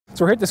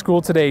So we're here at the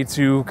school today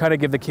to kind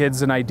of give the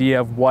kids an idea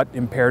of what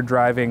impaired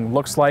driving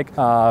looks like,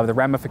 the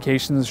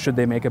ramifications should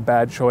they make a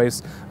bad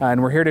choice,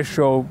 and we're here to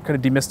show, kind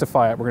of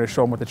demystify it. We're going to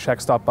show them what the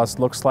Checkstop bus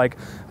looks like,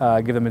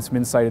 give them some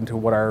insight into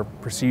what our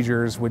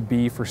procedures would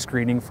be for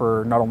screening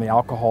for not only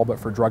alcohol but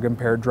for drug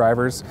impaired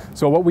drivers.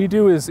 So what we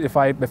do is if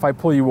I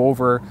pull you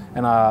over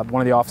and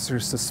one of the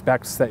officers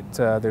suspects that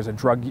there's a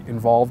drug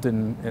involved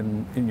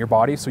in your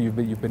body, so you've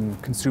been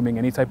consuming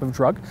any type of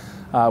drug,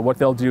 what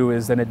they'll do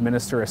is then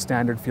administer a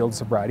standard field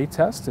sobriety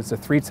test. It's a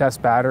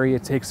 3-test battery.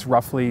 It takes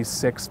roughly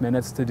 6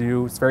 minutes to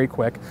do. It's very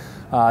quick.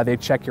 They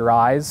check your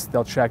eyes.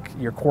 They'll check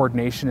your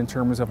coordination in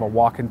terms of a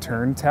walk and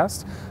turn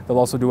test. They'll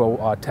also do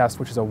a test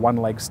which is a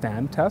one-leg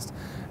stand test.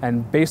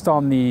 And based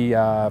on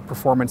the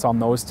performance on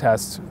those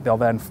tests, they'll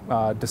then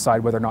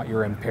decide whether or not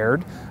you're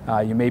impaired.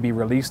 You may be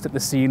released at the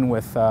scene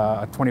with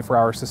a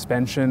 24-hour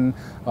suspension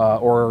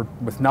or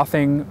with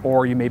nothing,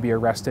 or you may be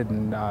arrested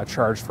and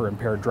charged for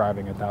impaired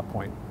driving at that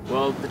point.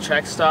 Well, the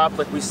Checkstop,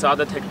 like, we saw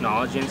the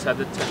technology inside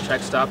the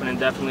Checkstop, and it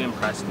definitely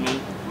impressed me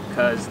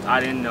because I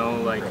didn't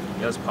know like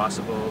it was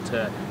possible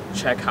to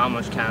check how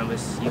much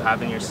cannabis you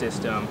have in your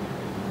system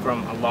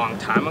from a long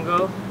time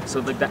ago.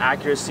 So like the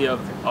accuracy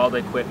of all the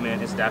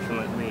equipment is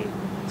definitely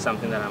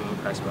something that I'm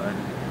impressed by.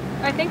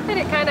 I think that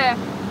it kind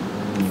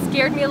of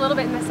scared me a little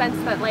bit in the sense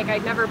that like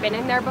I'd never been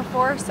in there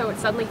before, so it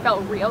suddenly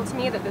felt real to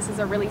me that this is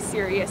a really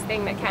serious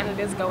thing that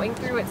Canada is going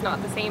through. It's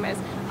not the same as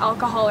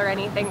alcohol or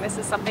anything. This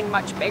is something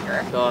much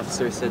bigger. The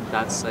officer said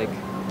that's like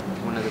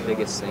one of the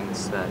biggest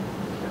things, that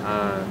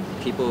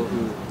people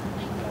who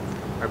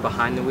are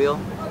behind the wheel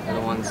are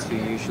the ones who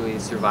usually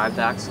survive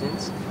the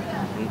accidents,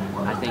 and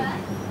I think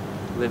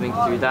living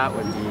through that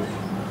would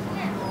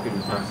be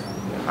pretty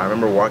tough. I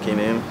remember walking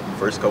in,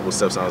 first couple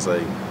steps, and I was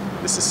like,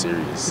 this is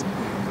serious.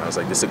 I was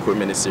like, this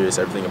equipment is serious,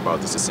 everything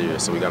about this is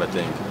serious, so we gotta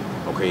think,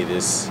 okay,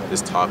 this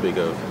topic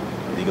of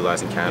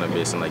legalizing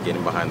cannabis and like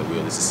getting behind the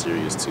wheel, this is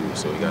serious too,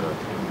 so we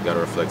gotta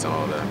reflect on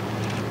all that.